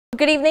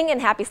Good evening and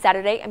happy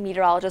Saturday. I'm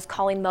meteorologist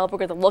Colleen Melberg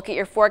with a look at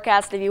your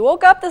forecast. If you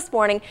woke up this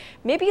morning,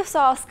 maybe you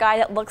saw a sky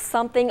that looks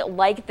something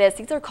like this.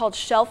 These are called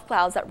shelf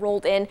clouds that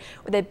rolled in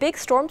with a big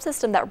storm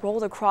system that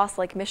rolled across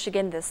Lake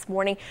Michigan this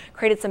morning.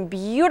 Created some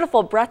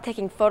beautiful,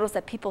 breathtaking photos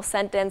that people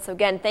sent in. So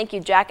again, thank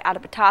you, Jack out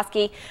of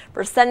Petoskey,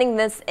 for sending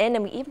this in.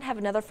 And we even have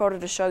another photo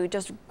to show you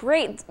just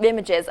great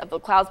images of the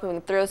clouds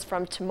moving through us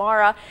from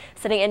tomorrow.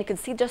 Sitting in, you can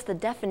see just the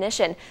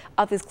definition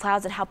of these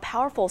clouds and how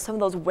powerful some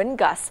of those wind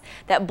gusts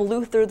that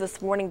blew through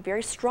this morning.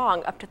 Very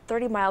strong, up to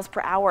 30 miles per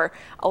hour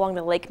along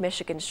the Lake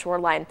Michigan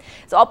shoreline.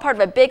 It's all part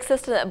of a big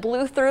system that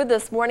blew through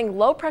this morning.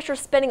 Low pressure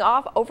spinning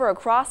off over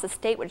across the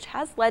state, which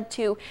has led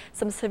to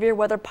some severe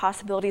weather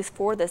possibilities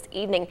for this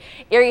evening.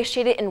 Areas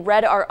shaded in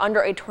red are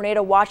under a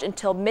tornado watch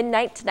until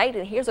midnight tonight.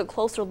 And here's a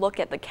closer look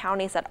at the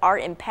counties that are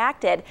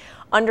impacted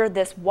under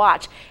this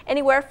watch.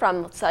 Anywhere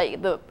from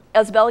the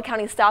Isabella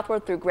County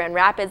southward through Grand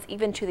Rapids,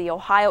 even to the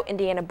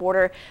Ohio-Indiana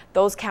border.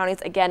 Those counties,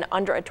 again,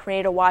 under a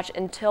tornado watch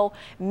until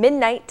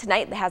midnight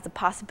tonight. That has the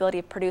possibility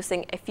of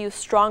producing a few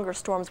stronger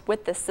storms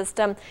with this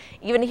system.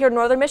 Even here in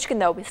northern Michigan,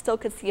 though, we still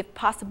could see a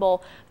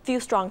possible few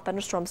strong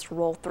thunderstorms to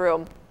roll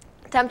through.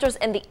 Temperatures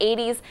in the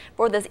 80s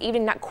for this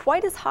evening, not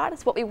quite as hot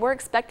as what we were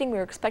expecting. We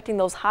were expecting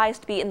those highs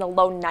to be in the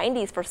low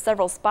 90s for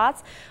several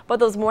spots, but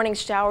those morning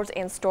showers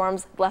and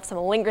storms left some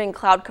lingering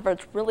cloud cover,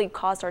 which really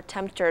caused our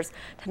temperatures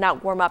to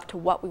not warm up to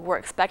what we were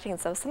expecting.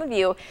 So some of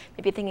you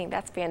may be thinking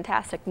that's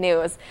fantastic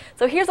news.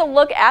 So here's a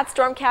look at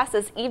Stormcast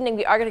this evening.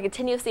 We are going to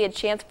continue to see a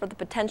chance for the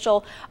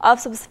potential of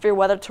some severe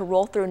weather to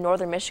roll through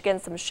northern Michigan.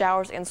 Some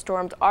showers and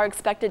storms are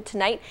expected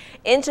tonight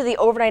into the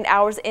overnight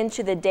hours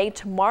into the day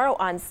tomorrow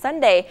on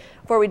Sunday,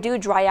 where we do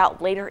dry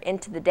out later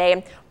into the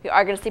day. We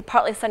are going to see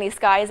partly sunny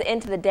skies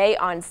into the day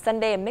on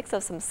Sunday, a mix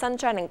of some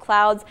sunshine and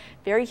clouds.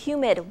 Very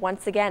humid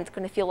once again. It's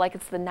going to feel like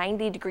it's the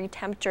 90-degree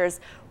temperatures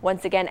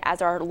once again,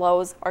 as our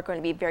lows are going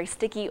to be very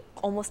sticky,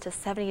 almost to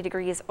 70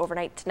 degrees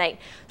overnight tonight.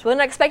 So we're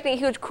not expecting a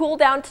huge cool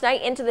down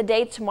tonight into the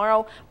day.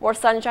 Tomorrow, more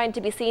sunshine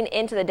to be seen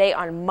into the day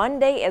on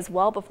Monday as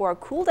well, before a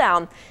cool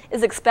down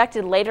is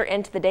expected later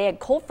into the day. A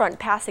cold front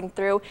passing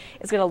through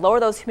is going to lower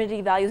those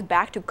humidity values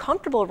back to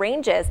comfortable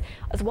ranges,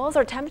 as well as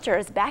our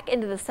temperatures back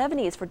into the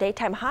 70s for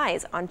daytime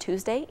highs on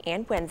Tuesday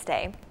and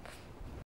Wednesday.